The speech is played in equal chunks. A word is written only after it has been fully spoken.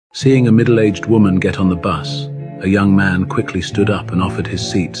Seeing a middle-aged woman get on the bus, a young man quickly stood up and offered his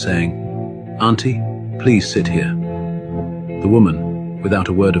seat, saying, "Auntie, please sit here." The woman, without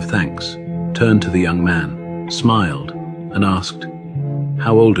a word of thanks, turned to the young man, smiled, and asked,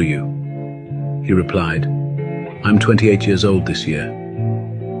 "How old are you?" He replied, "I'm 28 years old this year."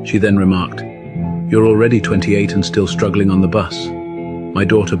 She then remarked, "You're already 28 and still struggling on the bus. My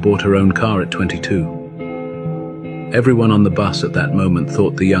daughter bought her own car at 22. Everyone on the bus at that moment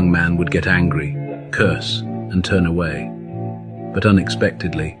thought the young man would get angry, curse, and turn away. But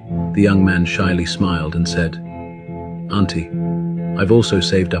unexpectedly, the young man shyly smiled and said, "Auntie, I've also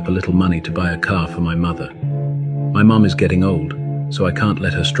saved up a little money to buy a car for my mother. My mom is getting old, so I can't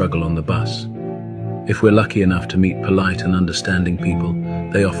let her struggle on the bus. If we're lucky enough to meet polite and understanding people,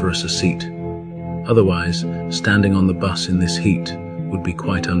 they offer us a seat. Otherwise, standing on the bus in this heat would be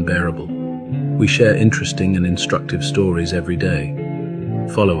quite unbearable. We share interesting and instructive stories every day.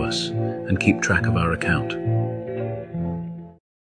 Follow us and keep track of our account."